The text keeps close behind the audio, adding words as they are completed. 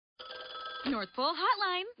North Pole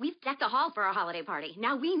Hotline. We've decked the hall for our holiday party.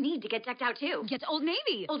 Now we need to get decked out, too. Get to Old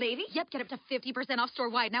Navy. Old Navy? Yep, get up to 50% off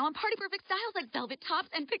store-wide now on party-perfect styles like velvet tops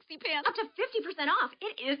and pixie pants. Up to 50% off.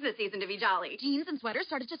 It is the season to be jolly. Jeans and sweaters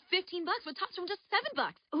start at just $15 with tops from just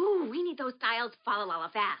 $7. Ooh, we need those styles Fa-la-la-la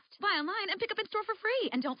fast. Buy online and pick up in store for free.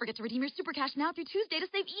 And don't forget to redeem your Super Cash now through Tuesday to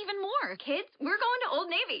save even more. Kids, we're going to Old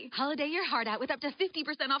Navy. Holiday your heart out with up to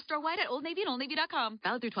 50% off store-wide at Old Navy and OldNavy.com.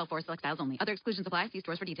 Valid through 12/4 select styles only. Other exclusions apply. See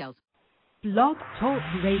stores for details. Blog Talk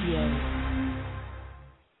Radio.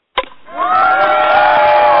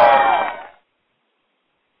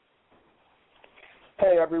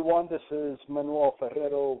 Hey everyone, this is Manuel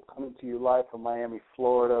Ferrero coming to you live from Miami,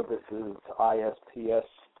 Florida. This is ISPS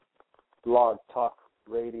Blog Talk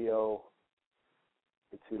Radio.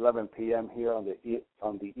 It's 11 p.m. here on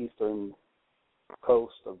the eastern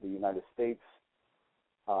coast of the United States.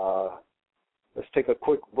 Let's take a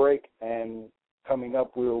quick break, and coming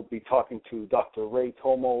up we'll be talking to Dr. Ray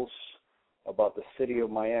Tomos about the City of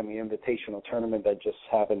Miami Invitational Tournament that just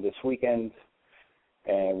happened this weekend.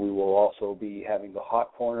 And we will also be having the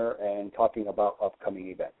Hot Corner and talking about upcoming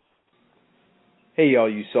events. Hey, all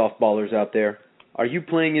you softballers out there. Are you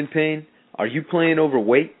playing in pain? Are you playing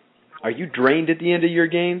overweight? Are you drained at the end of your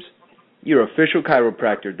games? Your official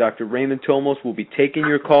chiropractor, Dr. Raymond Tomos, will be taking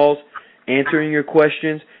your calls, answering your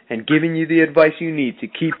questions, and giving you the advice you need to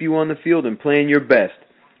keep you on the field and playing your best.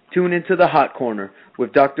 Tune into the Hot Corner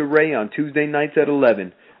with Dr. Ray on Tuesday nights at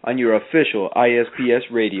 11 on your official ISPS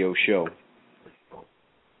radio show.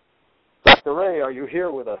 Dr. Ray, are you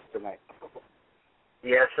here with us tonight?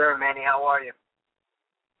 Yes, sir, Manny. How are you?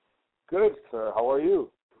 Good, sir. How are you?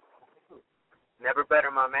 Never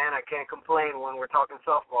better, my man. I can't complain when we're talking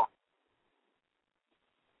softball.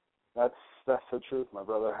 That's the truth, my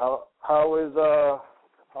brother. How's the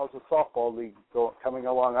softball league coming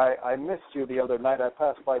along? I missed you the other night. I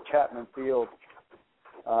passed by Chapman Field,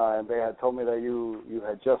 and they had told me that you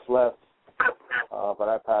had just left, but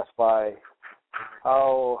I passed by.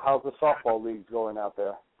 How's the softball league going out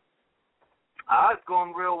there? It's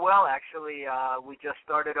going real well, actually. We just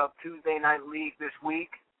started up Tuesday night league this week.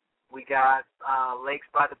 We got Lakes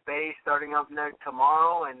by the Bay starting up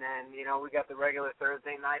tomorrow, and then, we got the regular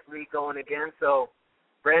Thursday night league going again. So,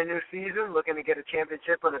 brand new season, looking to get a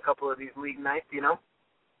championship on a couple of these league nights,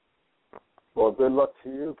 Well, good luck to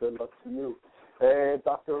you. Good luck to you.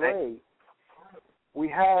 Dr. Ray, we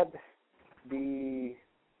had the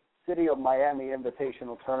City of Miami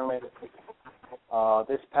Invitational Tournament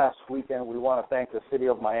this past weekend. We want to thank the City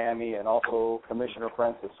of Miami and also Commissioner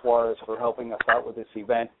Francis Suarez for helping us out with this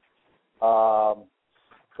event.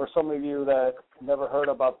 For some of you that never heard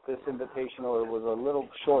about this invitational, it was a little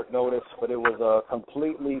short notice, but it was a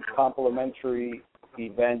completely complimentary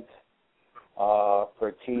event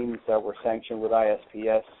for teams that were sanctioned with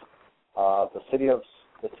ISPS. The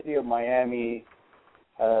City of Miami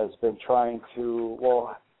has been trying to,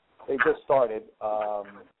 they just started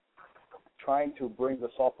trying to bring the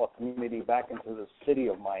softball community back into the City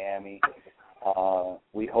of Miami.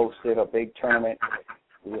 We hosted a big tournament.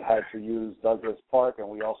 We had to use Douglas Park, and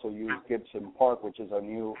we also used Gibson Park, which is a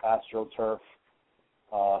new AstroTurf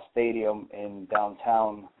stadium in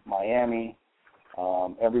downtown Miami.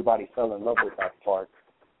 Everybody fell in love with that park.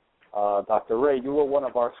 Dr. Ray, you were one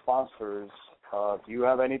of our sponsors. Do you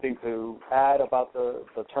have anything to add about the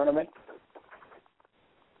tournament?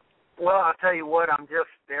 Well, I'll tell you what, I'm just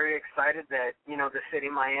very excited that, the City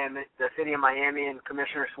of Miami and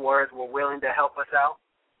Commissioner Suarez were willing to help us out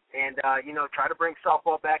and, try to bring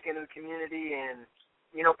softball back into the community. And,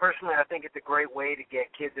 personally, I think it's a great way to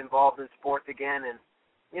get kids involved in sports again. And,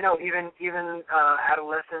 even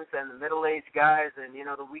adolescents and the middle-aged guys and,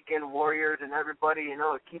 the weekend warriors and everybody,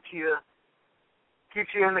 it keeps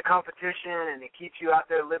you in the competition, and it keeps you out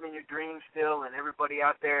there living your dreams still, and everybody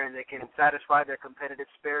out there, and they can satisfy their competitive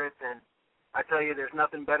spirits. And I tell you, there's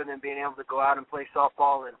nothing better than being able to go out and play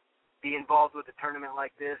softball and be involved with a tournament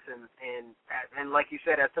like this, and like you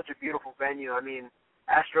said, at such a beautiful venue. I mean,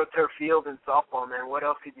 AstroTurf Field and softball, man. What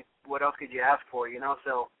else could you ask for?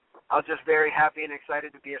 So I was just very happy and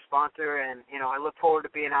excited to be a sponsor, and I look forward to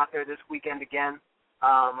being out there this weekend again.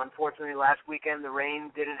 Unfortunately, last weekend the rain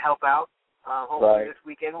didn't help out. Hopefully this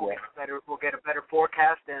weekend we'll get a better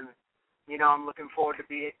forecast, and I'm looking forward to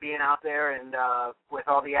being out there and with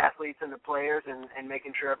all the athletes and the players and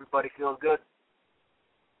making sure everybody feels good.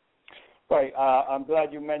 Right. I'm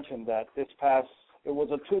glad you mentioned that. It was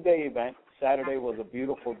a 2-day event. Saturday was a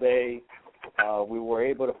beautiful day. We were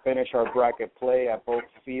able to finish our bracket play at both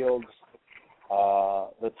fields.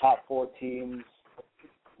 The top 4 teams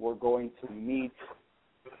were going to meet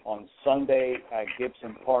on Sunday at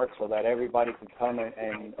Gibson Park so that everybody can come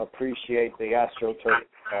and appreciate the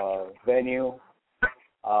AstroTurf venue.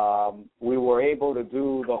 We were able to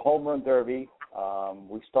do the home run derby.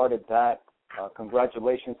 We started that.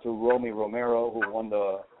 Congratulations to Romy Romero, who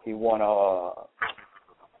won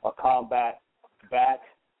a Combat bat,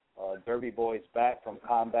 Derby Boys bat from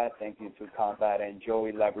Combat. Thank you to Combat and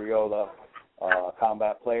Joey Labriola,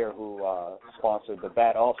 Combat player who sponsored the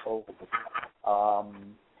bat also.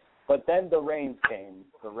 But then the rains came.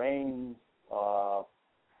 The rain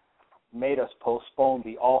made us postpone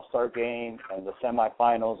the All-Star game and the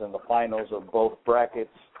semifinals and the finals of both brackets.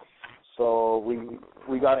 So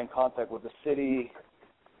we got in contact with the city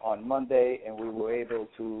on Monday, and we were able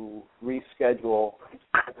to reschedule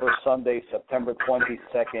for Sunday, September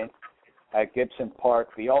 22nd at Gibson Park.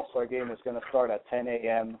 The All-Star game is going to start at 10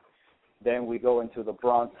 a.m. Then we go into the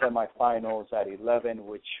bronze semifinals at 11,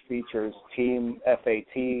 which features Team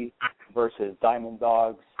FAT versus Diamond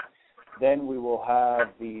Dogs. Then we will have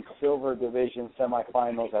the silver division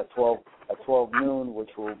semifinals at 12 noon,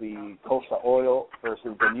 which will be Costa Oil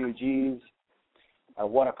versus the New G's. At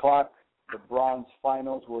 1 o'clock, the bronze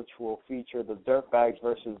finals, which will feature the Dirtbags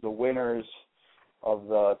versus the winners of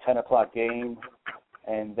the 10 o'clock game.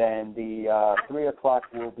 And then the 3 o'clock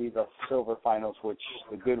will be the silver finals, which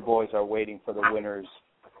the Good Boys are waiting for the winners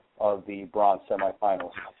of the bronze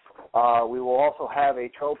semifinals. We will also have a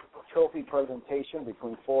trophy presentation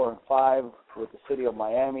between 4 and 5 with the city of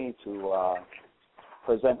Miami to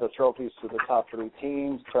present the trophies to the top 3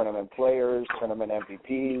 teams, tournament players, tournament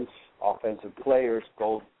MVPs, offensive players,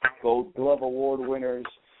 Gold Glove Award winners.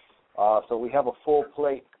 So we have a full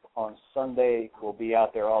plate on Sunday. We'll be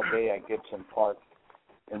out there all day at Gibson Park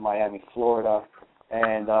in Miami, Florida.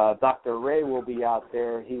 And Dr. Ray will be out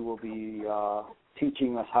there. He will be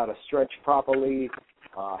teaching us how to stretch properly,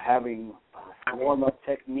 having warm-up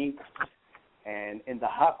techniques. And in the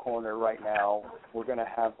hot corner right now, we're going to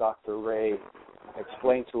have Dr. Ray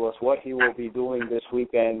explain to us what he will be doing this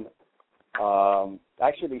weekend.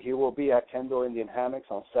 Actually, he will be at Kendall Indian Hammocks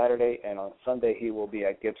on Saturday, and on Sunday he will be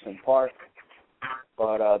at Gibson Park.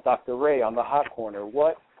 But Dr. Ray, on the hot corner,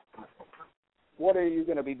 what are you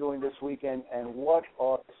going to be doing this weekend, and what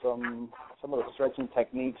are some of the stretching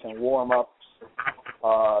techniques and warm-ups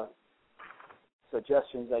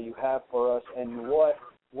suggestions that you have for us, and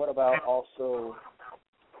what about also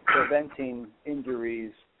preventing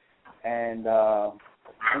injuries and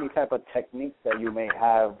any type of technique that you may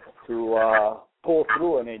have to pull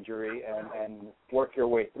through an injury and work your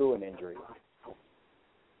way through an injury?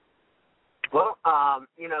 Well,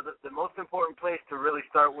 the most important place to really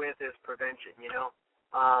start with is prevention,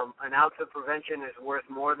 An ounce of prevention is worth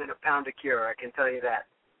more than a pound of cure, I can tell you that.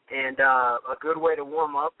 And a good way to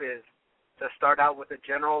warm up is to start out with a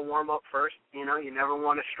general warm-up first. You never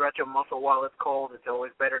want to stretch a muscle while it's cold. It's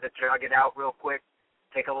always better to jog it out real quick,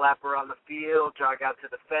 take a lap around the field, jog out to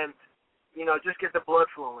the fence, just get the blood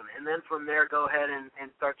flowing. And then from there, go ahead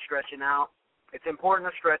and start stretching out. It's important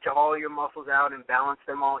to stretch all your muscles out and balance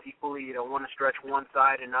them all equally. You don't want to stretch one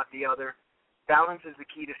side and not the other. Balance is the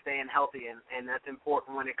key to staying healthy, and that's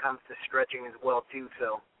important when it comes to stretching as well, too.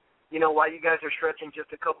 So, while you guys are stretching,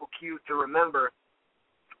 just a couple cues to remember.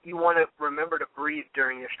 You want to remember to breathe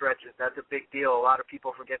during your stretches. That's a big deal. A lot of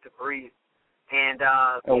people forget to breathe. And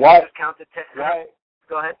just count to 10. Why?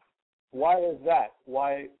 Go ahead. Why is that?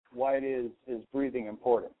 Why is breathing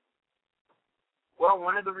important? Well,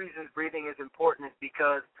 one of the reasons breathing is important is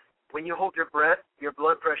because when you hold your breath, your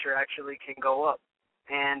blood pressure actually can go up.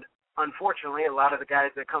 And unfortunately, a lot of the guys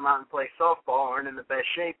that come out and play softball aren't in the best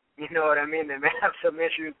shape. You know what I mean? They may have some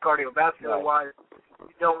issues cardiovascular-wise.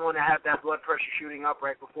 You don't want to have that blood pressure shooting up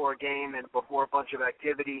right before a game and before a bunch of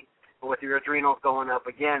activity with your adrenals going up.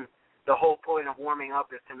 Again, the whole point of warming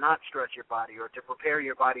up is to not stretch your body or to prepare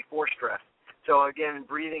your body for stress. So, again,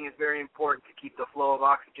 breathing is very important to keep the flow of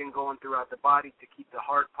oxygen going throughout the body, to keep the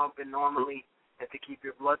heart pumping normally, and to keep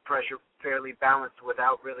your blood pressure fairly balanced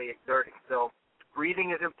without really exerting. So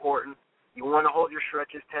breathing is important. You want to hold your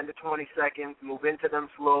stretches 10 to 20 seconds, move into them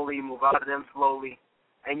slowly, move out of them slowly.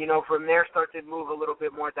 And, from there, start to move a little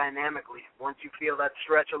bit more dynamically. Once you feel that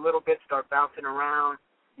stretch a little bit, start bouncing around.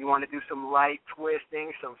 You want to do some light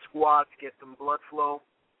twisting, some squats, get some blood flow.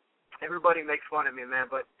 Everybody makes fun of me, man,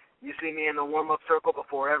 but you see me in the warm-up circle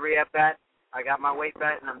before every at-bat. I got my weight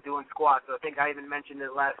bet, and I'm doing squats. So I think I even mentioned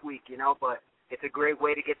it last week, but it's a great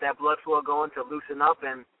way to get that blood flow going, to loosen up,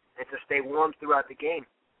 and to stay warm throughout the game.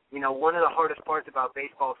 One of the hardest parts about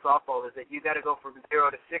baseball, softball, is that you got to go from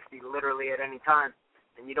 0 to 60 literally at any time.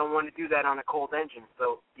 And you don't want to do that on a cold engine.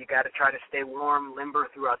 So you got to try to stay warm, limber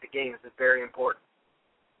throughout the games. It's very important.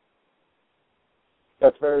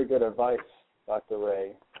 That's very good advice, Dr.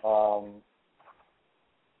 Ray.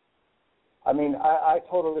 I mean, I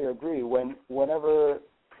totally agree. Whenever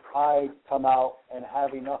I come out and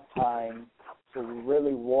have enough time to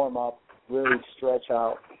really warm up, really stretch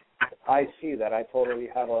out, I see that I totally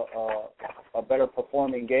have a better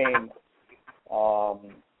performing game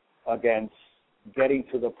against getting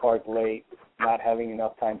to the park late, not having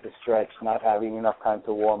enough time to stretch, not having enough time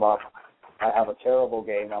to warm up. I have a terrible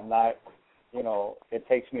game. I'm not, it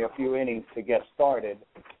takes me a few innings to get started.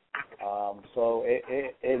 So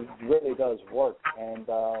it really does work. And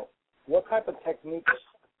what type of techniques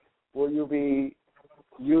will you be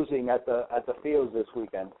using at the fields this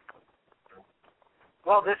weekend?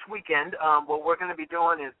 Well, this weekend, what we're going to be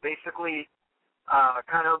doing is basically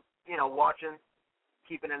kind of, watching,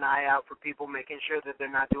 keeping an eye out for people, making sure that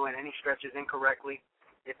they're not doing any stretches incorrectly.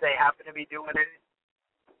 If they happen to be doing it,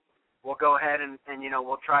 we'll go ahead and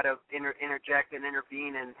we'll try to interject and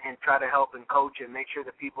intervene and try to help and coach and make sure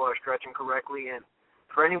that people are stretching correctly. And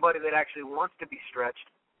for anybody that actually wants to be stretched,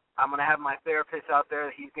 I'm going to have my therapist out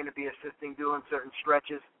there. He's going to be assisting doing certain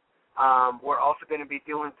stretches. We're also going to be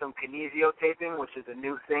doing some kinesiotaping, which is a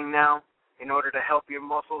new thing now, in order to help your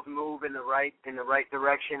muscles move in the right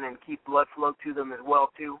direction and keep blood flow to them as well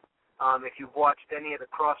too. If you've watched any of the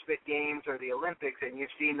CrossFit Games or the Olympics and you've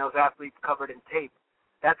seen those athletes covered in tape,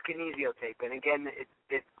 that's kinesiotape. And again,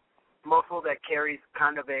 it's muscle that carries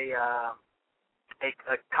kind of a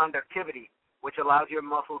conductivity, which allows your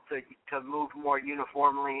muscles to move more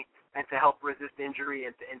uniformly and to help resist injury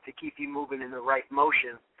and to keep you moving in the right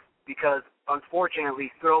motion. Because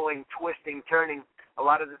unfortunately, throwing, twisting, turning, a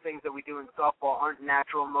lot of the things that we do in softball aren't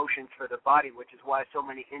natural motions for the body, which is why so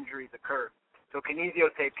many injuries occur. So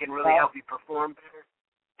kinesiotape can really help you perform better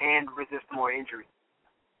and resist more injury.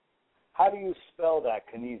 How do you spell that,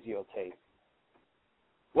 kinesiotape?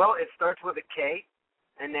 Well, it starts with a K,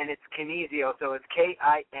 and then it's kinesio, so it's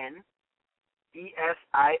KINESIO,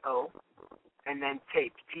 and then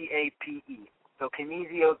tape, TAPE. So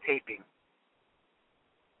kinesiotaping.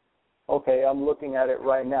 Okay, I'm looking at it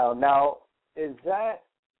right now. Now, is that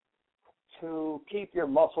to keep your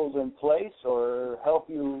muscles in place or help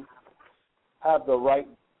you have the right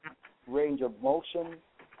range of motion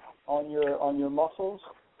on your muscles?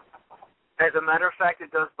 As a matter of fact,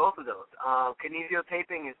 it does both of those.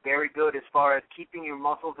 Kinesiotaping is very good as far as keeping your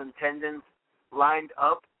muscles and tendons lined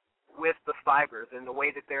up with the fibers and the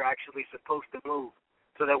way that they're actually supposed to move,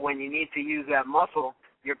 so that when you need to use that muscle,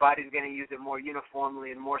 your body's going to use it more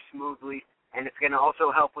uniformly and more smoothly, and it's going to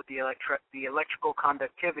also help with the electrical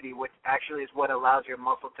conductivity, which actually is what allows your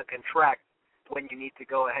muscle to contract when you need to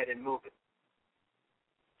go ahead and move it.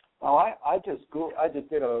 Well, I just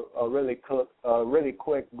did a really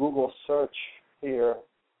quick Google search here,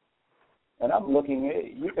 and I'm looking.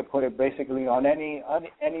 You could put it basically on any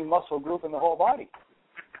muscle group in the whole body.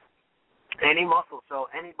 Any muscle. So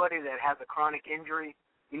anybody that has a chronic injury,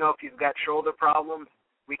 if you've got shoulder problems,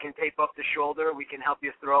 we can tape up the shoulder. We can help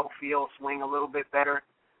you throw, feel, swing a little bit better.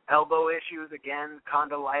 Elbow issues, again,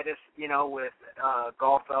 condylitis, with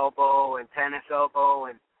golf elbow and tennis elbow.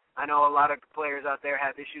 And I know a lot of players out there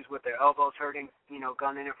have issues with their elbows hurting,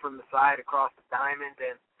 gunning it from the side across the diamond.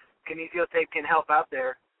 And kinesiotape can help out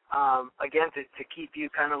there, again, to keep you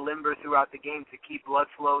kind of limber throughout the game, to keep blood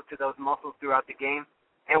flow to those muscles throughout the game.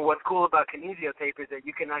 And what's cool about kinesiotape is that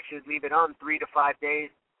you can actually leave it on 3 to 5 days,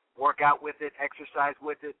 work out with it, exercise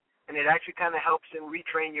with it, and it actually kind of helps and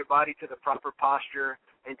retrain your body to the proper posture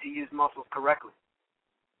and to use muscles correctly.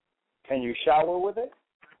 Can you shower with it?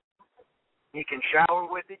 You can shower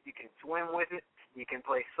with it. You can swim with it. You can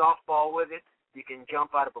play softball with it. You can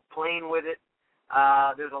jump out of a plane with it.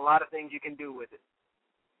 There's a lot of things you can do with it.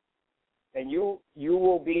 And you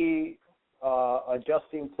will be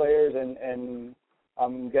adjusting players and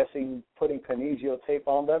I'm guessing putting kinesiotape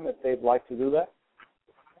on them if they'd like to do that?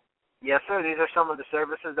 Yes, sir. These are some of the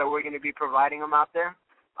services that we're going to be providing them out there.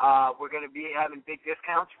 We're going to be having big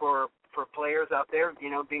discounts for players out there,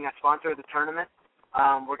 being a sponsor of the tournament.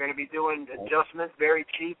 We're going to be doing adjustments very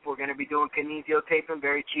cheap. We're going to be doing kinesiotaping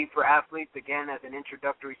very cheap for athletes, again, as an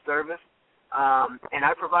introductory service. And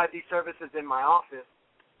I provide these services in my office,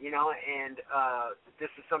 and this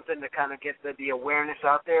is something to kind of get the awareness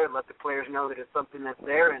out there and let the players know that it's something that's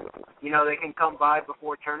there. And, they can come by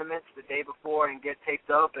before tournaments, the day before, and get taped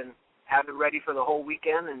up and have it ready for the whole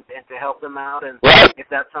weekend and to help them out. And if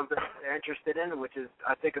that's something that they're interested in, which is,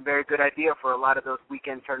 I think, a very good idea for a lot of those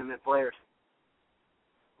weekend tournament players.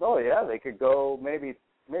 Oh, yeah, they could go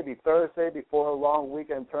maybe Thursday before a long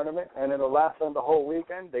weekend tournament, and it'll last them the whole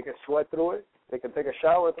weekend. They could sweat through it. They could take a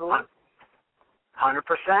shower through it. 100%.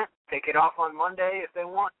 Take it off on Monday if they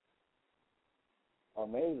want.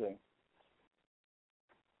 Amazing.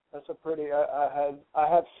 That's a pretty. I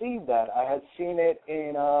have seen that. I had seen it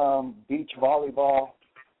in beach volleyball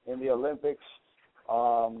in the Olympics,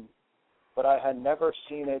 but I had never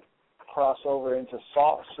seen it cross over into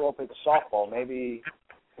slow-pitch softball. Maybe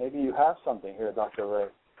you have something here, Dr. Ray.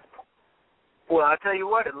 Well, I'll tell you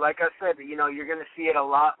what, like I said, you know, you're going to see it a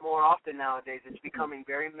lot more often nowadays. It's becoming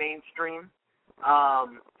very mainstream.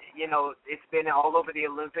 You know, it's been all over the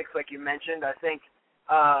Olympics, like you mentioned. I think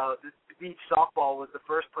the beach softball was the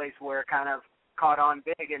first place where it kind of caught on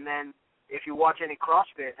big. And then if you watch any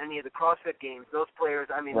of the CrossFit games, those players,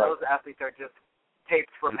 I mean, those athletes are just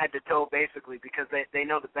taped from head to toe, basically, because they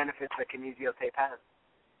know the benefits that kinesio tape has.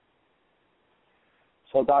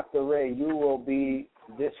 So, Dr. Ray, you will be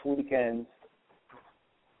this weekend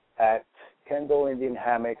at Kendall Indian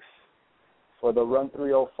Hammocks for the Run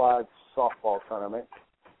 305 softball tournament,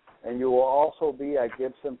 and you will also be at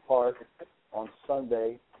Gibson Park on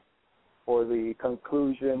Sunday for the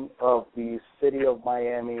conclusion of the City of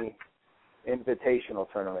Miami Invitational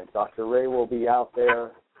Tournament. Dr. Ray will be out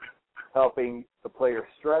there helping the players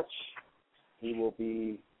stretch. He will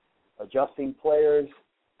be adjusting players.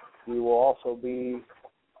 He will also be,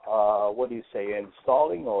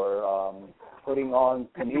 installing or putting on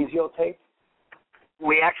kinesio tape?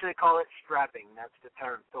 We actually call it strapping. That's the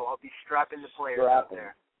term. So I'll be strapping the players out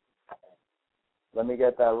there. Let me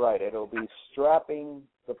get that right. It'll be strapping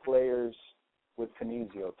the players with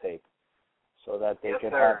kinesio tape so that they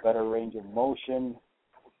can have better range of motion,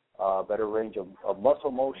 better range of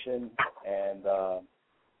muscle motion, and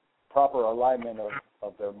proper alignment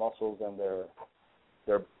of their muscles and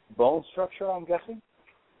their bone structure, I'm guessing?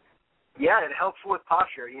 Yeah, it helps with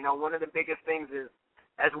posture. You know, one of the biggest things is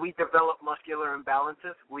as we develop muscular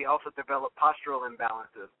imbalances, we also develop postural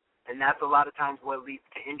imbalances, and that's a lot of times what leads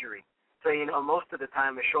to injury. So, you know, most of the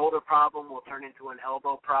time a shoulder problem will turn into an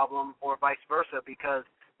elbow problem or vice versa because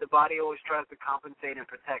the body always tries to compensate and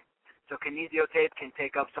protect. So kinesio tape can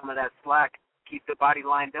take up some of that slack, keep the body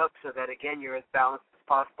lined up so that, again, you're as balanced as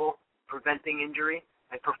possible, preventing injury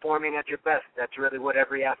and performing at your best. That's really what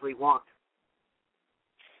every athlete wants.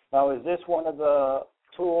 Now, is this one of the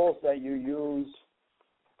tools that you use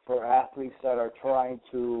for athletes that are trying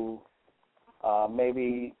to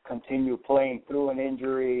maybe continue playing through an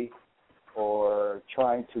injury or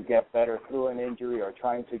trying to get better through an injury or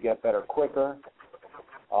trying to get better quicker?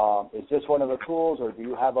 Is this one of the tools, or do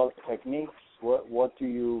you have other techniques? What do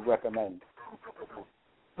you recommend?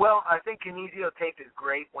 Well, I think kinesio tape is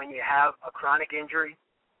great when you have a chronic injury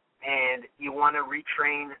and you want to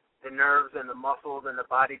retrain the nerves and the muscles and the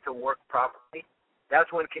body to work properly.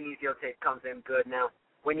 That's when kinesio tape comes in good. Now,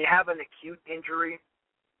 when you have an acute injury,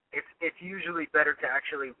 it's usually better to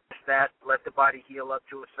actually let the body heal up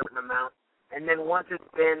to a certain amount. And then once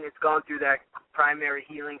it's gone through that primary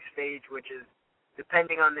healing stage, which is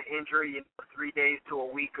depending on the injury, 3 days to a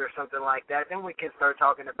week or something like that, then we can start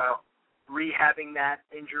talking about rehabbing that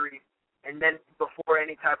injury. And then before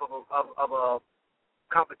any type of a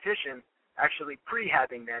competition, actually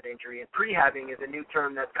prehabbing that injury. And prehabbing is a new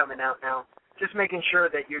term that's coming out now. Just making sure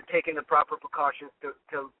that you're taking the proper precautions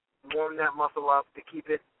to warm that muscle up, to keep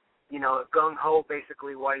it, you know, gung-ho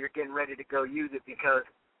basically while you're getting ready to go use it, because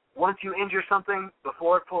once you injure something,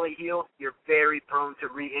 before it fully heals, you're very prone to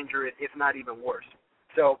re-injure it, if not even worse.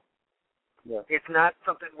 So it's not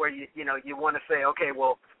something where you want to say, okay,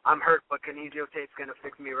 well, I'm hurt, but kinesio tape's going to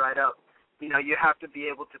fix me right up. You know, you have to be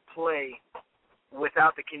able to play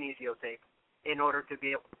without the kinesio tape in order to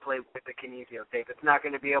be able to play with the kinesio tape. It's not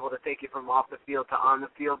going to be able to take you from off the field to on the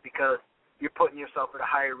field because you're putting yourself at a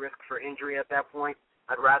higher risk for injury at that point.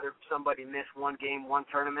 I'd rather somebody miss one game, one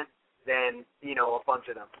tournament, than, you know, a bunch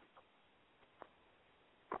of them.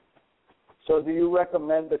 So do you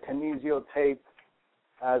recommend the kinesio tape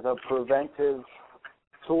as a preventive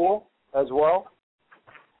tool as well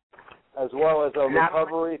as a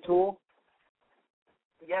recovery tool?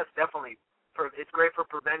 Yes, definitely. It's great for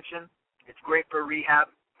prevention. It's great for rehab.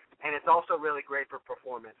 And it's also really great for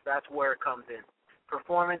performance. That's where it comes in.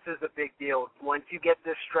 Performance is a big deal. Once you get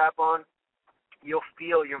this strap on, you'll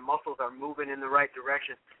feel your muscles are moving in the right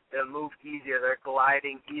direction. They'll move easier. They're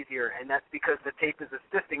gliding easier. And that's because the tape is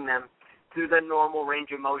assisting them through their normal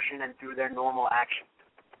range of motion and through their normal action.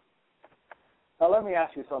 Now, let me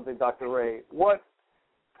ask you something, Dr. Ray.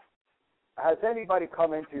 Has anybody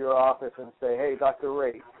come into your office and say, hey, Dr.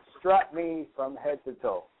 Ray, strap me from head to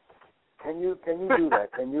toe? Can you do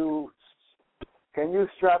that? Can you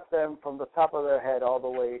strap them from the top of their head all the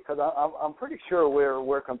way? Because I'm pretty sure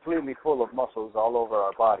we're completely full of muscles all over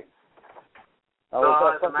our bodies. Now,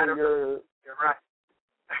 is that something you're right.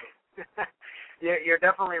 You're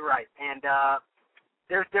definitely right. And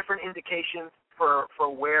there's different indications for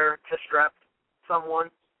where to strap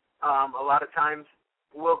someone. A lot of times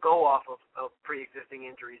we'll go off of pre-existing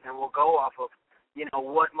injuries, and we'll go off of,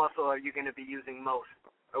 what muscle are you going to be using most,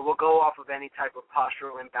 or we'll go off of any type of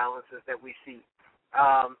postural imbalances that we see.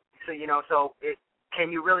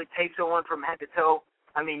 Can you really tape someone from head to toe?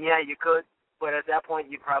 I mean, yeah, you could, but at that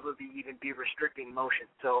point you'd probably even be restricting motion.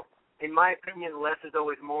 So in my opinion, less is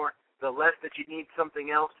always more. The less that you need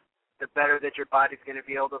something else, the better that your body's going to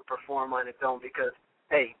be able to perform on its own, because,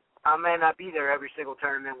 hey, I may not be there every single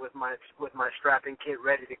tournament with my strapping kit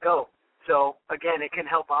ready to go. So, again, it can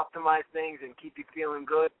help optimize things and keep you feeling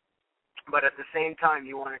good, but at the same time,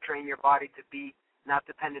 you want to train your body to be not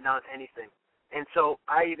dependent on anything. And so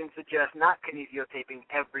I even suggest not kinesiotaping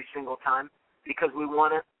every single time, because we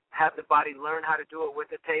want to have the body learn how to do it with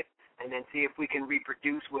the tape and then see if we can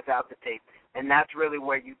reproduce without the tape. And that's really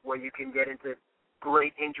where you can get into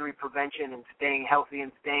great injury prevention and staying healthy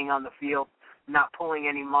and staying on the field, not pulling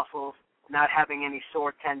any muscles, not having any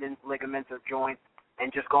sore tendons, ligaments, or joints,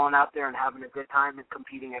 and just going out there and having a good time and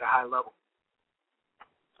competing at a high level.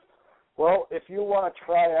 Well, if you want to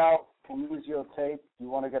try out kinesiotape, you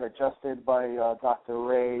want to get adjusted by Dr.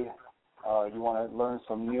 Ray, you want to learn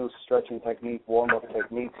some new stretching technique, warm-up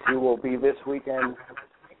techniques, he will be this weekend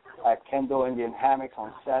at Kendall Indian Hammocks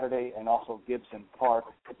on Saturday, and also Gibson Park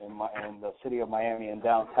in the city of Miami and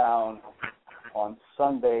downtown on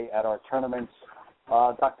Sunday at our tournaments.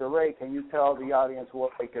 Dr. Ray, can you tell the audience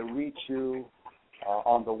what they can reach you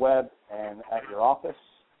on the web and at your office?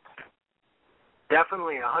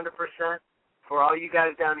 Definitely, 100%. For all you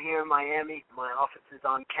guys down here in Miami, my office is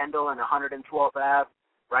on Kendall and 112th Ave,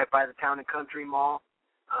 right by the Town and Country Mall.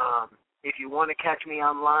 If you want to catch me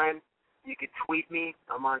online, you can tweet me.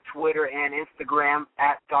 I'm on Twitter and Instagram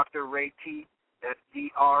at Dr. Ray T. That's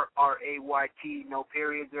DRRAYT, no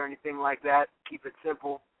periods or anything like that. Keep it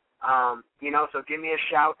simple. So give me a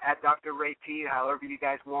shout at Dr. Ray T, however you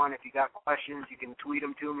guys want. If you got questions, you can tweet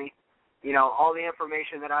them to me. All the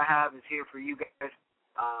information that I have is here for you guys.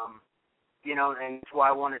 And that's why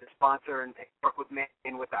I wanted to sponsor and work with me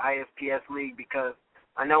and with the ISPS League, because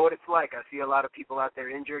I know what it's like. I see a lot of people out there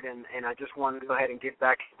injured, and I just wanted to go ahead and give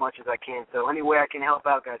back as much as I can. So any way I can help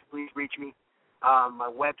out, guys, please reach me. My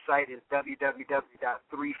website is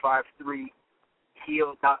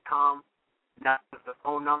www.353heal.com. Now the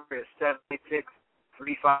phone number is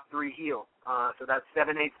 786-353-HEAL. So that's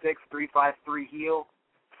 786-353-HEAL.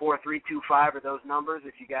 4325 are those numbers.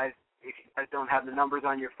 If you guys don't have the numbers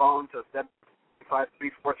on your phone, so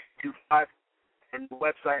 753-4325. And the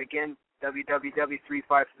website again,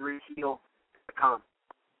 www.353heal.com.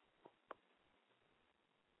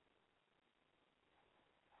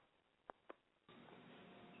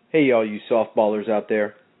 Hey, all you softballers out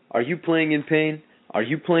there. Are you playing in pain? Are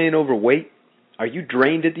you playing overweight? Are you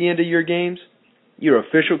drained at the end of your games? Your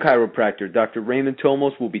official chiropractor, Dr. Raymond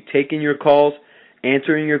Tomos, will be taking your calls,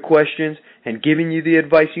 answering your questions, and giving you the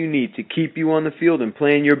advice you need to keep you on the field and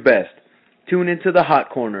playing your best. Tune into the Hot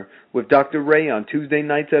Corner with Dr. Ray on Tuesday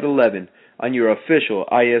nights at 11 on your official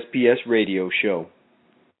ISPS radio show.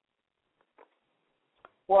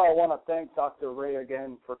 Well, I want to thank Dr. Ray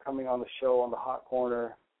again for coming on the show on the Hot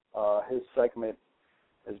Corner. His segment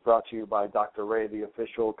is brought to you by Dr. Ray, the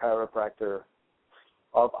official chiropractor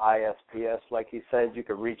of ISPS. Like he said, you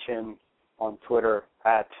can reach him on Twitter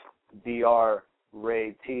at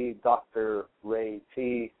DrRayT, Dr. Ray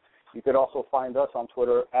T. You could also find us on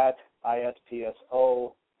Twitter at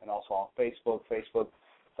ISPSO, and also on Facebook,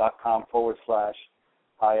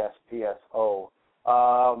 facebook.com/ISPSO.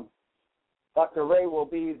 Dr. Ray will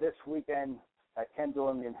be this weekend at Kendall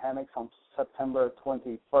Indian Hammocks on September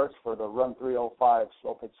 21st for the Run 305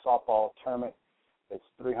 Slow Pitch Softball Tournament. It's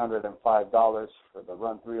 $305 for the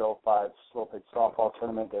Run 305 Slow Pitch Softball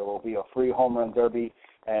Tournament. There will be a free home run derby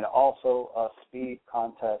and also a speed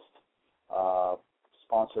contest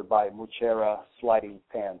sponsored by Muchera Sliding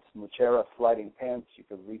Pants. Muchera Sliding Pants, you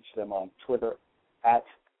can reach them on Twitter at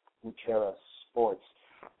Muchera Sports.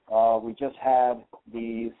 We just had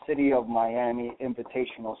the City of Miami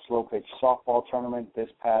Invitational Slow Pitch Softball Tournament this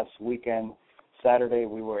past weekend. Saturday,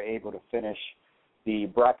 we were able to finish the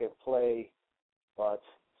bracket play, but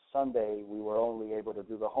Sunday, we were only able to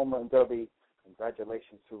do the home run derby.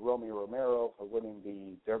 Congratulations to Romy Romero for winning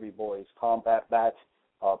the Derby Boys Combat Bat,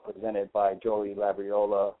 presented by Joey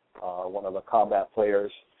Labriola, one of the combat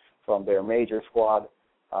players from their major squad.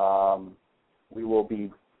 We will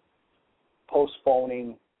be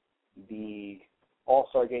postponing the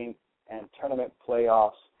All-Star Game and tournament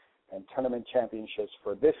playoffs and tournament championships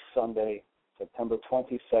for this Sunday, September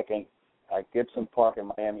 22nd, at Gibson Park in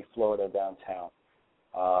Miami, Florida, downtown.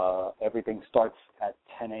 Everything starts at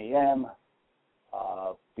 10 a.m.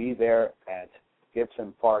 Be there at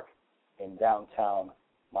Gibson Park in downtown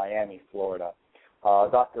Miami, Florida.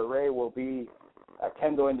 Dr. Ray will be at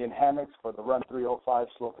Kendall Indian Hammocks for the Run 305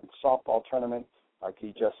 Slow Pitch Softball Tournament. Like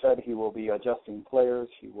he just said, he will be adjusting players.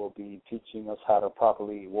 He will be teaching us how to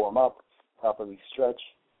properly warm up, properly stretch,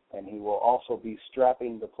 and he will also be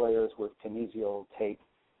strapping the players with kinesio tape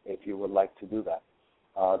if you would like to do that.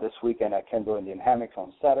 This weekend at Kendall Indian Hammocks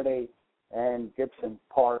on Saturday and Gibson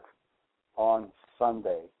Park on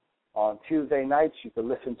Sunday. On Tuesday nights, you can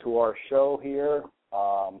listen to our show here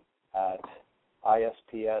at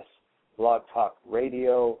ISPS Blog Talk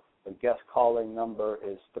Radio. The guest calling number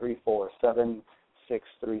is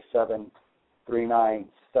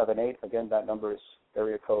 347-637-3978. Again, that number is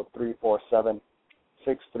area code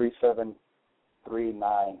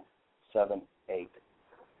 347-637-3978.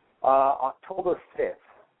 October 5th,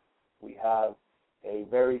 we have a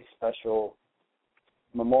very special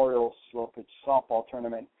Memorial Slow Pitch Softball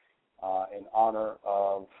Tournament in honor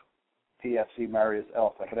of PFC Marius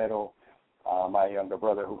El Ferrero, my younger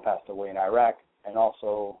brother who passed away in Iraq, and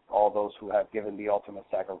also all those who have given the ultimate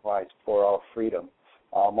sacrifice for our freedom.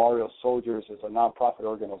 Memorial Soldiers is a nonprofit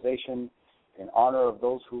organization in honor of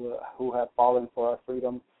those who have fallen for our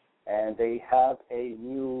freedom, and they have a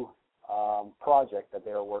new project that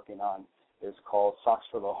they're working on. It's called Socks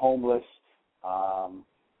for the Homeless.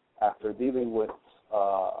 After dealing with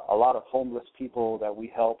a lot of homeless people that we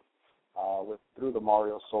help through the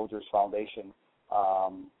Memorial Soldiers Foundation,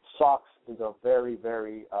 socks is a very,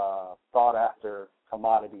 very sought-after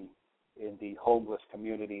commodity in the homeless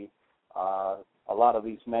community. A lot of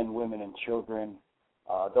these men, women, and children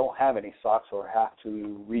don't have any socks or have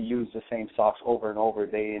to reuse the same socks over and over,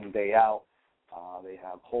 day in, day out. They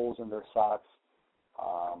have holes in their socks,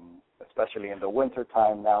 especially in the winter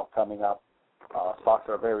time now coming up. Socks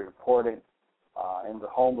are very important in the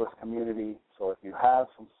homeless community. So if you have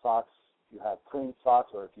some socks, if you have clean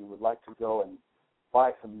socks, or if you would like to go and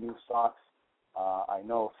buy some new socks, I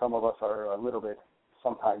know some of us are a little bit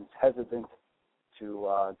sometimes hesitant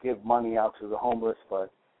to give money out to the homeless,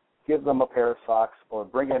 but give them a pair of socks or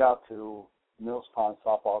bring it out to Mills Pond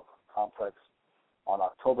Softball Complex. On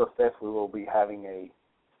October 5th, we will be having a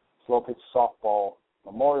slow pitch softball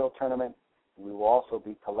memorial tournament. We will also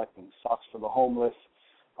be collecting socks for the homeless,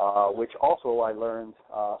 which also I learned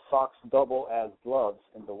socks double as gloves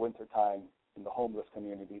in the wintertime in the homeless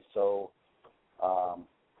community. So,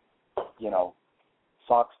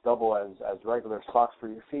 socks double as regular socks for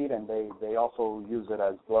your feet, and they also use it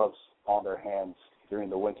as gloves on their hands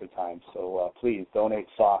during the wintertime. So please donate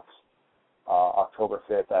socks October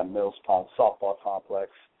 5th at Mills Pond Softball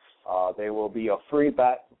Complex. There will be a free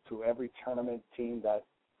bat to every tournament team that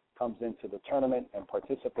comes into the tournament and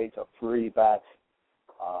participates, a free bat.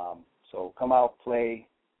 So come out, play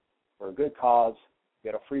for a good cause,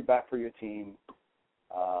 get a free bat for your team,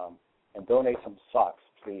 and donate some socks,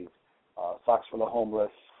 please. Socks for the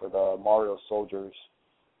homeless for the Memorial Soldiers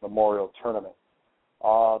Memorial Tournament.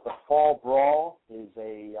 The Fall Brawl is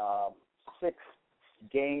a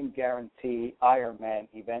 6-game guarantee Ironman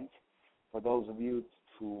event. For those of you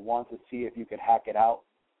who want to see if you can hack it out,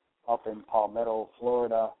 up in Palmetto,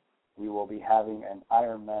 Florida, we will be having an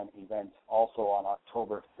Ironman event also on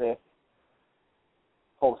October 5th,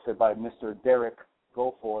 hosted by Mr. Derek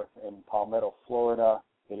Goforth in Palmetto, Florida.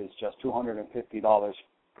 It is just $250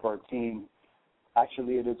 per team.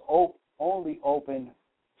 Actually, it is only open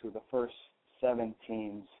to the first 7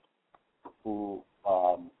 teams who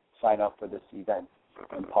sign up for this event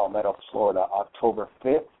in Palmetto, Florida, October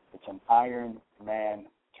 5th. It's an Ironman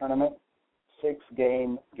tournament,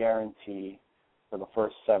 6-game guarantee for the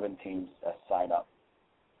first 7 teams that sign up.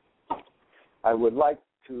 I would like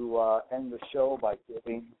to end the show by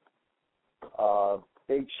giving a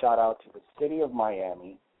big shout-out to the city of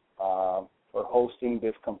Miami for hosting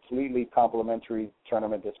this completely complimentary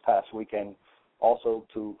tournament this past weekend. Also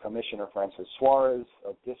to Commissioner Francis Suarez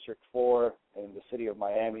of District 4 in the city of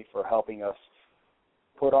Miami for helping us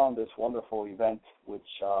put on this wonderful event, which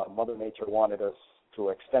Mother Nature wanted us to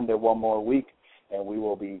extend it one more week, and we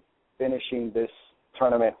will be finishing this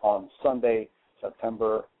tournament on Sunday,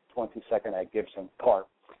 September 22nd at Gibson Park.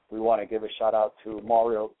 We want to give a shout-out to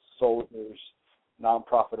Memorial Soldiers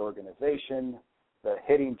nonprofit organization, the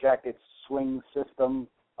Hitting Jackets Swing System,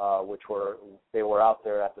 they were out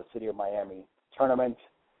there at the City of Miami tournament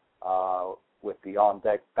with the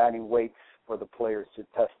on-deck batting weights for the players to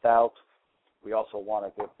test out. We also want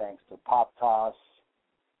to give thanks to Pop Toss,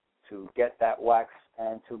 to Get That Wax,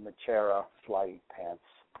 and to Machera Sliding Pants.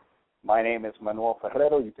 My name is Manuel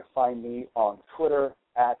Ferrero. You can find me on Twitter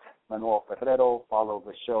at Manuel Ferrero. Follow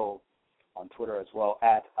the show on Twitter as well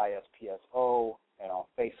at ISPSO, and on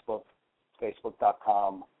Facebook,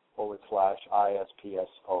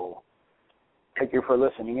 facebook.com/ISPSO. Thank you for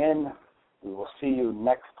listening in. We will see you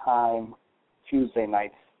next time, Tuesday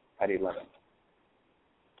nights at 11.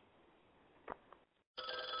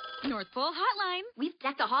 North Pole Hotline. We've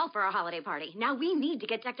decked the hall for our holiday party. Now we need to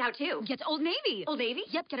get decked out, too. Get to Old Navy. Old Navy?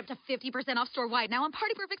 Yep, get up to 50% off store-wide now on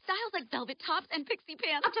party-perfect styles like velvet tops and pixie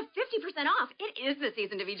pants. Up to 50% off. It is the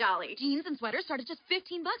season to be jolly. Jeans and sweaters start at just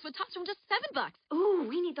 $15 with tops from just $7. Ooh,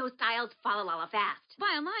 we need those styles. Follow Lala fast.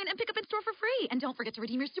 Buy online and pick up in store for free. And don't forget to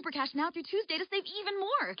redeem your Super Cash now through Tuesday to save even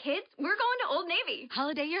more. Kids, we're going to Old Navy.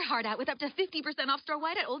 Holiday your heart out with up to 50% off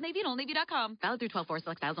store-wide at Old Navy and OldNavy.com. Valid through 12/4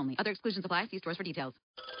 select styles only. Other exclusions apply. See stores for details.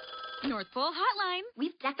 North Pole Hotline.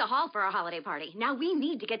 We've decked the hall for our holiday party. Now we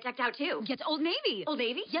need to get decked out, too. Get to Old Navy. Old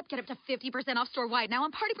Navy? Yep, get up to 50% off store-wide now on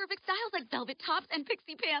party-perfect styles like velvet tops and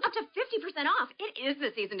pixie pants. Up to 50% off. It is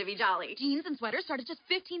the season to be jolly. Jeans and sweaters start at just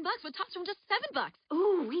 $15 with tops from just $7.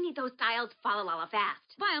 Ooh, we need those styles. Follow Lala fast.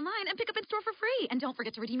 Buy online and pick up in store for free. And don't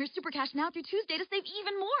forget to redeem your Super Cash now through Tuesday to save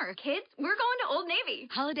even more. Kids, we're going to Old Navy.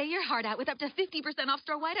 Holiday your heart out with up to 50% off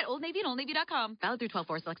store-wide at Old Navy and OldNavy.com. Valid through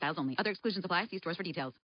 12/4 select styles only. Other exclusions apply. See stores for details.